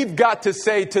moment, we've got to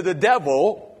say to the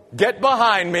devil, get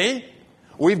behind me.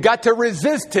 We've got to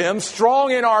resist him,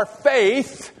 strong in our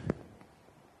faith,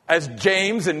 as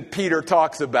James and Peter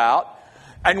talks about.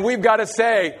 And we've got to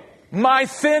say, my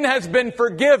sin has been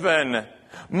forgiven.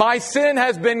 My sin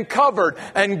has been covered.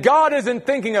 And God isn't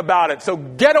thinking about it. So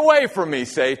get away from me,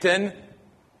 Satan.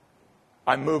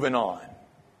 I'm moving on.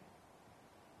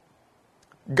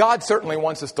 God certainly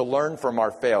wants us to learn from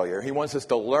our failure. He wants us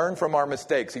to learn from our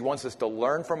mistakes. He wants us to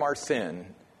learn from our sin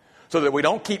so that we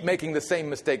don't keep making the same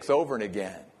mistakes over and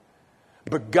again.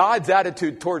 But God's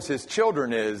attitude towards his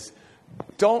children is,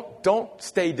 don't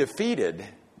stay defeated.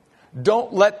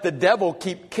 Don't let the devil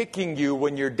keep kicking you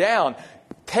when you're down.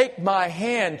 Take my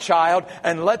hand, child,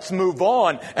 and let's move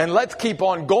on. And let's keep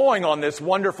on going on this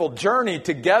wonderful journey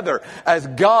together as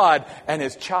God and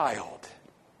his child.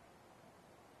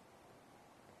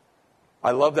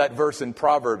 I love that verse in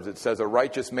Proverbs. It says, a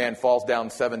righteous man falls down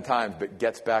 7 times, but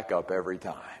gets back up every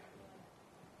time.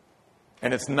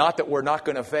 And it's not that we're not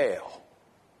going to fail,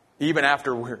 even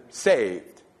after we're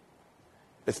saved.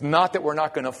 It's not that we're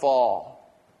not going to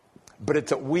fall, but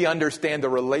it's that we understand the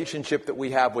relationship that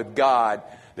we have with God,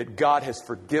 that God has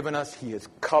forgiven us, he has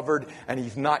covered, and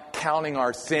he's not counting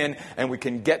our sin, and we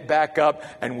can get back up,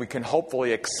 and we can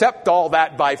hopefully accept all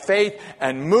that by faith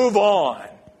and move on.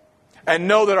 And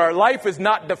know that our life is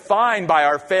not defined by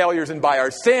our failures and by our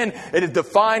sin. It is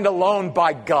defined alone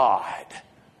by God.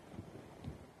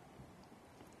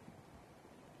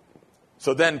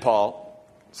 So then Paul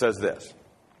says this.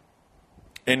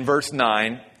 In verse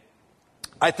 9,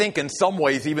 I think in some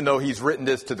ways, even though he's written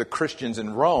this to the Christians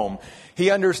in Rome, he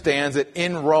understands that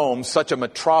in Rome, such a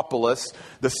metropolis,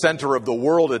 the center of the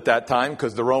world at that time,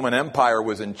 because the Roman Empire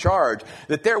was in charge,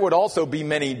 that there would also be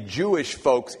many Jewish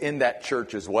folks in that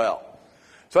church as well.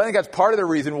 So I think that's part of the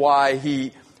reason why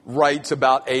he writes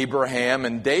about Abraham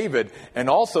and David, and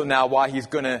also now why he's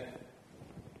going to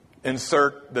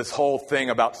insert this whole thing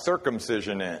about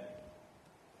circumcision in.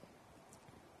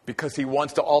 Because he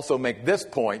wants to also make this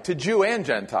point to Jew and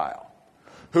Gentile,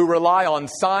 who rely on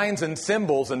signs and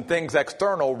symbols and things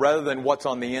external rather than what's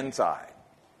on the inside.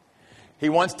 He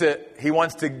wants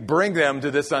to bring them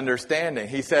to this understanding.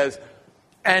 He says,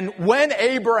 and when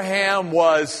Abraham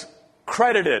was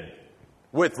credited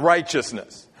with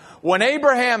righteousness, when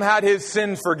Abraham had his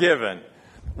sin forgiven,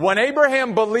 when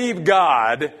Abraham believed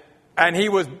God and he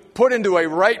was put into a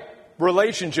right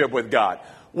relationship with God,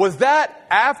 was that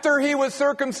after he was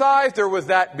circumcised or was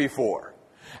that before?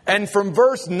 And from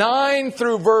verse 9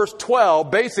 through verse 12,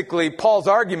 basically Paul's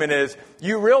argument is,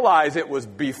 you realize it was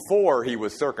before he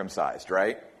was circumcised,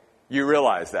 right? You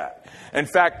realize that. In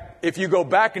fact, if you go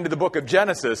back into the book of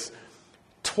Genesis,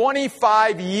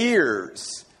 25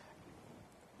 years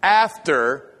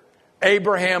after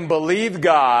Abraham believed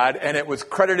God and it was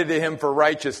credited to him for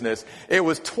righteousness, it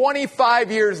was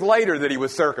 25 years later that he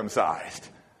was circumcised.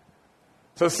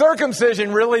 So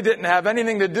circumcision really didn't have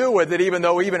anything to do with it, even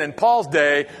though even in Paul's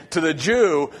day, to the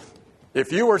Jew,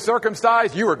 if you were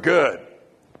circumcised, you were good.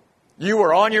 You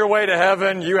were on your way to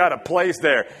heaven. You had a place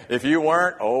there. If you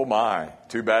weren't, oh my,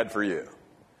 too bad for you.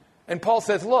 And Paul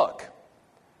says, look,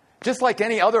 just like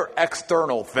any other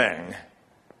external thing,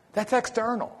 that's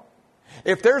external.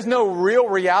 If there's no real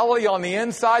reality on the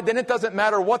inside, then it doesn't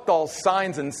matter what those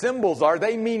signs and symbols are.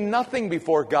 They mean nothing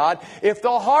before God if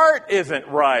the heart isn't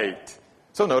right.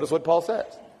 So notice what Paul says.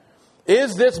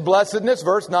 Is this blessedness,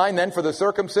 verse 9, then for the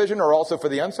circumcision or also for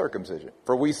the uncircumcision?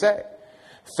 For we say,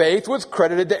 faith was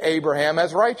credited to Abraham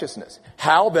as righteousness.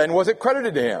 How then was it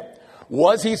credited to him?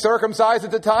 Was he circumcised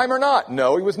at the time or not?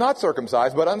 No, he was not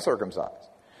circumcised, but uncircumcised.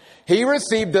 He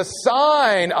received the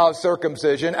sign of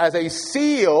circumcision as a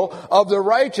seal of the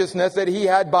righteousness that he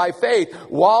had by faith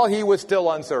while he was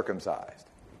still uncircumcised.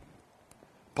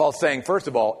 Paul's saying, first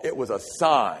of all, it was a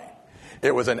sign.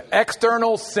 It was an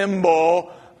external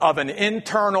symbol of an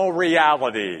internal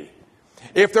reality.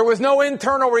 If there was no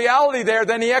internal reality there,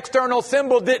 then the external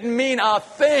symbol didn't mean a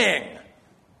thing.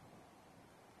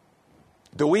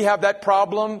 Do we have that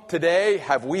problem today?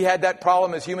 Have we had that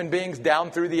problem as human beings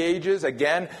down through the ages?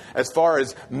 Again, as far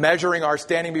as measuring our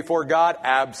standing before God?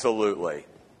 Absolutely.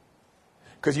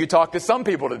 Because you talk to some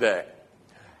people today.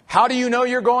 How do you know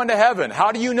you're going to heaven?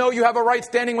 How do you know you have a right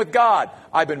standing with God?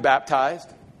 I've been baptized.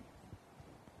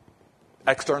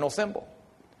 External symbol.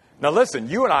 Now listen,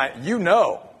 you and I, you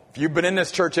know, if you've been in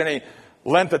this church any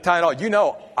length of time at all, you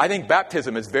know, I think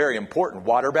baptism is very important.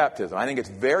 Water baptism. I think it's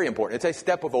very important. It's a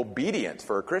step of obedience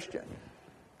for a Christian.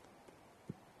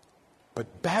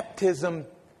 But baptism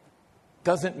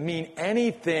doesn't mean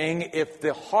anything if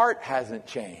the heart hasn't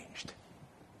changed.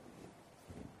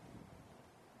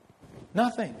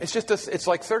 Nothing. It's just it's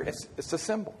a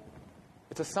symbol.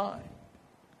 It's a sign.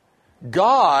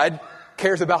 God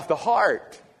cares about the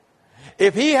heart.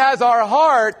 If he has our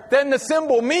heart, then the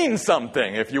symbol means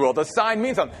something, if you will. The sign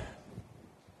means something.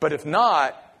 But if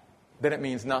not, then it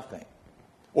means nothing.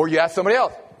 Or you ask somebody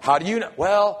else, how do you know?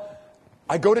 Well,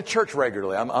 I go to church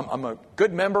regularly. I'm a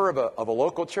good member of a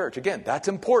local church. Again, that's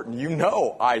important. You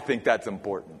know I think that's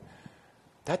important.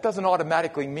 That doesn't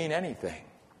automatically mean anything.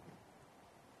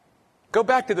 Go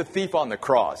back to the thief on the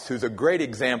cross, who's a great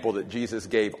example that Jesus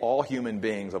gave all human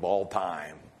beings of all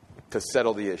time to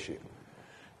settle the issue.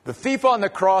 The thief on the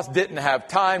cross didn't have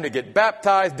time to get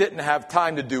baptized, didn't have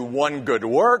time to do one good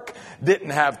work, didn't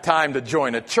have time to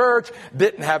join a church,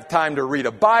 didn't have time to read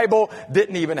a Bible,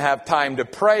 didn't even have time to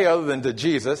pray other than to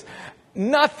Jesus.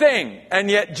 Nothing. And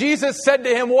yet Jesus said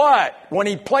to him what? When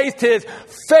he placed his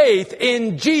faith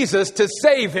in Jesus to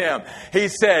save him, he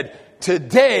said,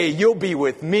 today you'll be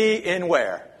with me in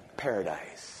where?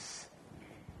 Paradise.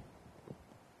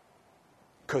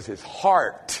 Because his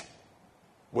heart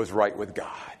was right with God.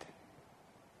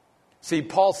 See,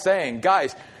 Paul's saying,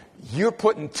 guys, you're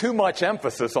putting too much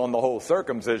emphasis on the whole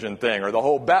circumcision thing or the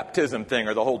whole baptism thing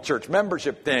or the whole church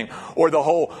membership thing or the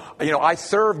whole, I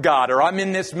serve God or I'm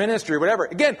in this ministry or whatever.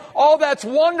 Again, all that's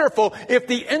wonderful if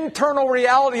the internal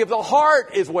reality of the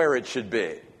heart is where it should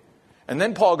be. And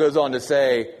then Paul goes on to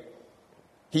say,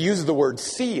 he uses the word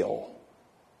seal,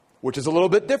 which is a little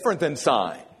bit different than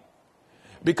sign.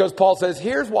 Because Paul says,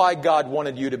 here's why God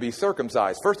wanted you to be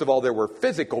circumcised. First of all, there were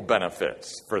physical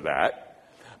benefits for that.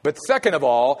 But second of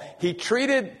all, he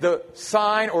treated the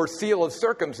sign or seal of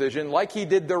circumcision like he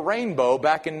did the rainbow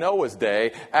back in Noah's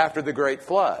day after the great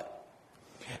flood.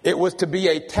 It was to be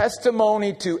a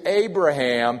testimony to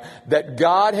Abraham that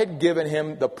God had given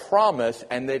him the promise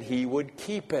and that he would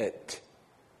keep it.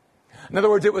 In other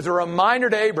words, it was a reminder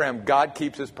to Abraham, God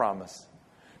keeps his promise.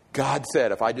 God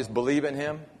said, if I just believe in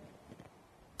him,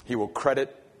 he will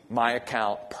credit my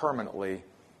account permanently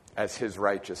as his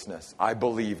righteousness. I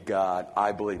believe God.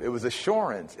 I believe. It was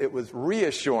assurance. It was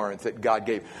reassurance that God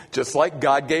gave. Just like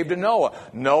God gave to Noah.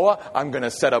 Noah, I'm going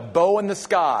to set a bow in the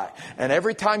sky. And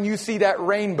every time you see that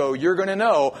rainbow, you're going to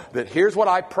know that here's what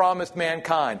I promised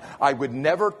mankind. I would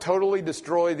never totally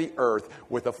destroy the earth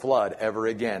with a flood ever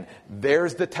again.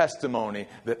 There's the testimony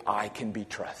that I can be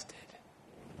trusted.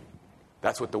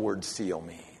 That's what the word seal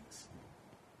means.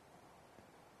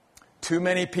 Too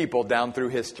many people down through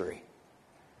history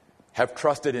have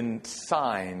trusted in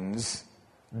signs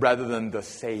rather than the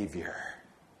Savior.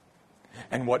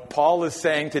 And what Paul is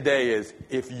saying today is,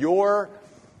 if your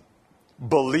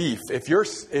belief, if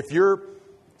you're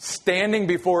standing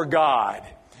before God,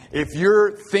 if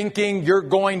you're thinking you're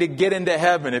going to get into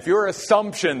heaven, if your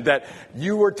assumption that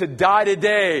you were to die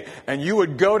today and you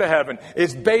would go to heaven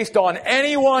is based on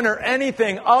anyone or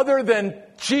anything other than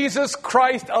Jesus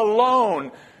Christ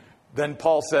alone, then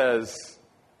Paul says,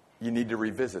 you need to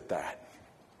revisit that.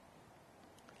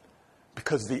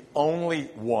 Because the only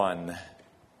one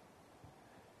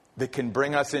that can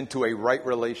bring us into a right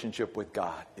relationship with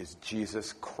God is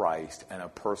Jesus Christ and a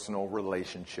personal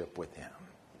relationship with him.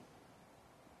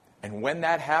 And when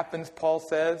that happens, Paul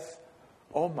says,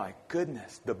 oh my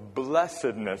goodness, the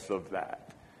blessedness of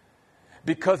that.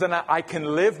 Because then I can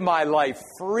live my life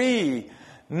free,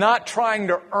 not trying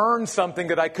to earn something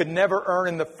that I could never earn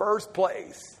in the first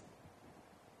place.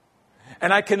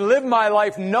 And I can live my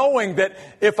life knowing that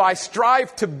if I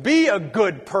strive to be a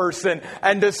good person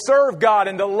and to serve God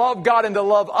and to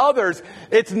love others,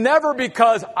 it's never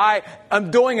because I am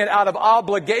doing it out of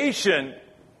obligation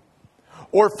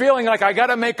or feeling like I got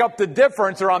to make up the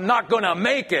difference or I'm not going to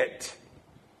make it.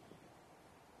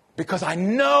 Because I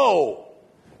know,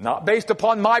 not based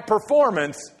upon my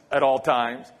performance at all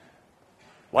times,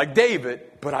 like David,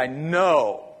 but I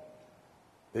know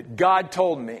that God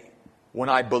told me when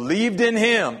I believed in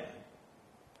Him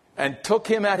and took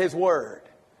Him at His word,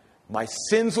 my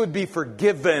sins would be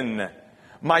forgiven,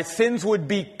 my sins would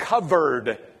be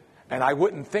covered, and I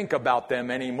wouldn't think about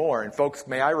them anymore. And folks,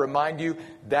 may I remind you,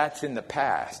 that's in the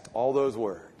past, all those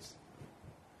words.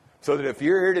 So that if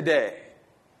you're here today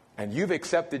and you've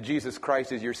accepted Jesus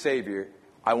Christ as your Savior,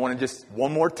 I want to just,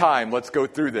 one more time, let's go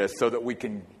through this so that we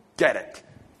can get it.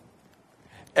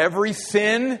 Every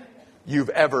sin you've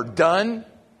ever done,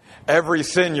 every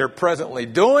sin you're presently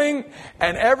doing,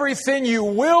 and every sin you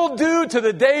will do to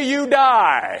the day you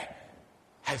die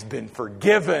has been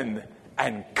forgiven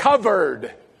and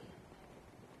covered.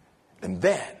 And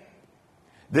then,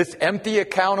 this empty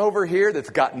account over here that's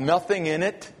got nothing in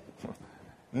it,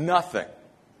 nothing.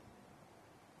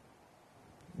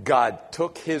 God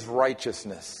took His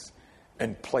righteousness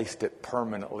and placed it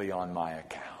permanently on my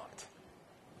account.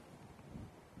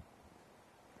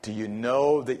 Do you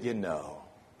know that you know?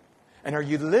 And are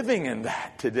you living in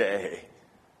that today?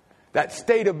 That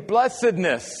state of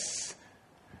blessedness,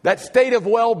 that state of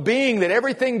well-being, that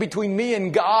everything between me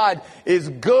and God is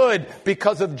good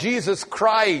because of Jesus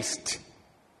Christ,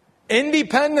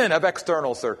 independent of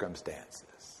external circumstances.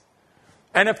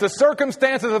 And if the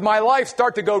circumstances of my life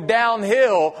start to go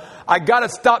downhill, I got to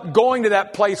stop going to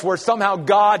that place where somehow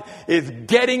God is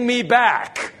getting me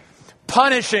back,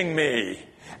 punishing me,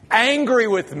 angry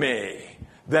with me.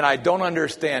 Then I don't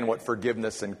understand what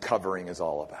forgiveness and covering is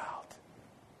all about.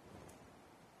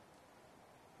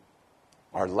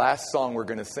 Our last song we're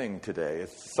going to sing today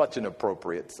is such an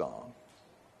appropriate song.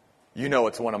 You know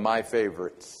it's one of my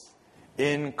favorites.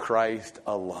 In Christ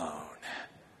alone.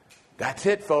 That's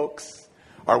it, folks.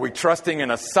 Are we trusting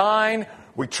in a sign? Are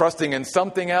we trusting in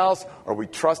something else? Are we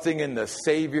trusting in the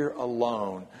Savior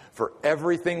alone for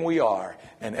everything we are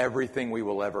and everything we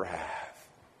will ever have?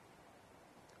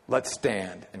 Let's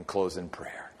stand and close in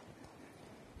prayer.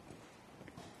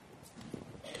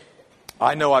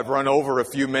 I know I've run over a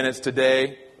few minutes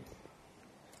today,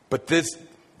 but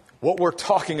what we're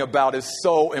talking about is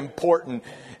so important.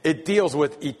 It deals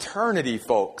with eternity,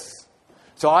 folks.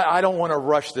 So I don't want to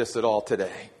rush this at all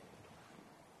today.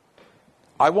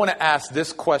 I want to ask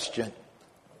this question.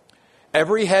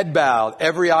 Every head bowed,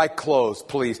 every eye closed,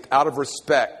 please, out of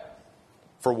respect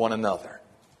for one another.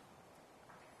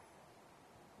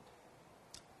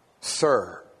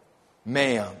 Sir,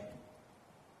 ma'am,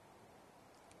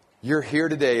 you're here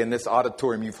today in this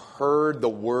auditorium. You've heard the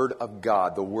Word of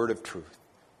God, the Word of truth.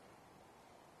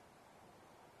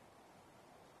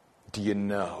 Do you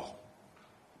know?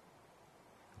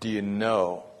 Do you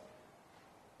know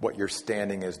what your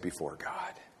standing is before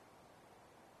God?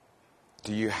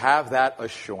 Do you have that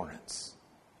assurance?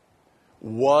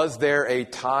 Was there a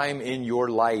time in your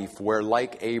life where,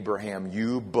 like Abraham,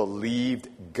 you believed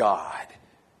God?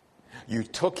 You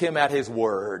took Him at His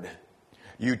word.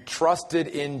 You trusted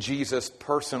in Jesus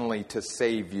personally to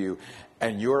save you.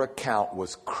 And your account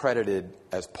was credited,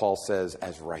 as Paul says,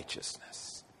 as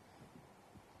righteousness.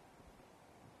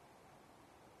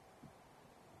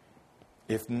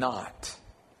 If not,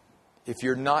 if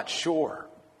you're not sure,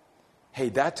 hey,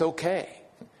 that's okay.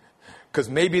 Because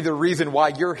maybe the reason why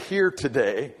you're here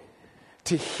today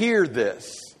to hear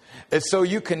this is so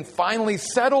you can finally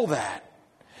settle that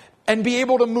and be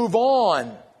able to move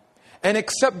on and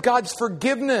accept God's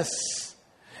forgiveness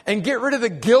and get rid of the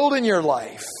guilt in your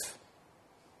life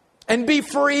and be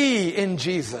free in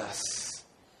Jesus.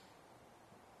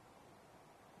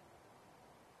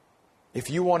 If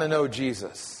you want to know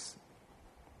Jesus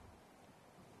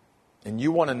and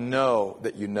you want to know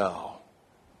that you know,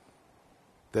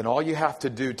 then all you have to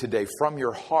do today from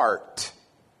your heart,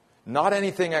 not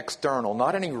anything external,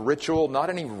 not any ritual, not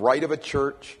any rite of a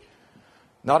church,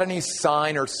 not any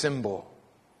sign or symbol,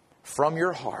 from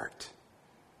your heart,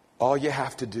 all you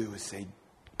have to do is say,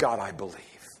 God, I believe.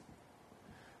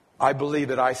 I believe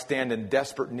that I stand in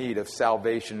desperate need of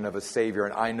salvation and of a Savior,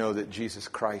 and I know that Jesus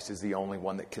Christ is the only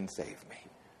one that can save me.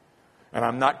 And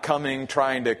I'm not coming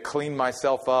trying to clean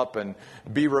myself up and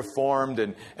be reformed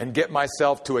and get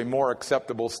myself to a more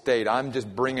acceptable state. I'm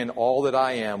just bringing all that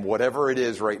I am, whatever it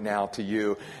is right now, to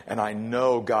you. And I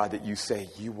know, God, that you say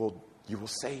you will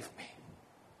save me.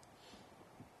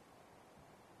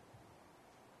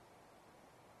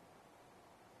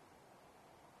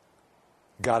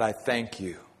 God, I thank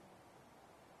you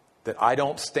that I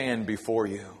don't stand before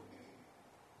you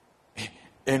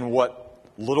in what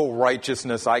little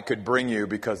righteousness I could bring you,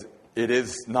 because it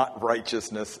is not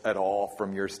righteousness at all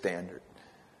from your standard.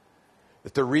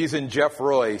 That the reason Jeff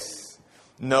Royce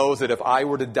knows that if I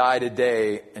were to die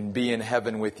today and be in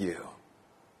heaven with you,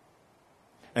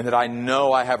 and that I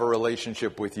know I have a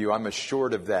relationship with you, I'm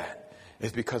assured of that,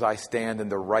 is because I stand in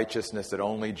the righteousness that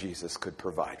only Jesus could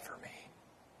provide for me.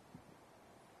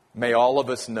 May all of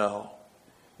us know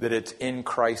that it's in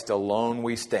Christ alone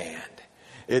we stand.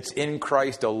 It's in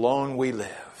Christ alone we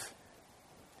live.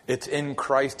 It's in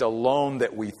Christ alone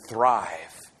that we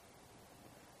thrive.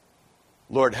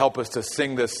 Lord, help us to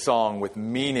sing this song with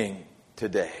meaning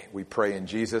today. We pray in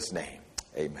Jesus' name.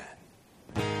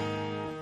 Amen.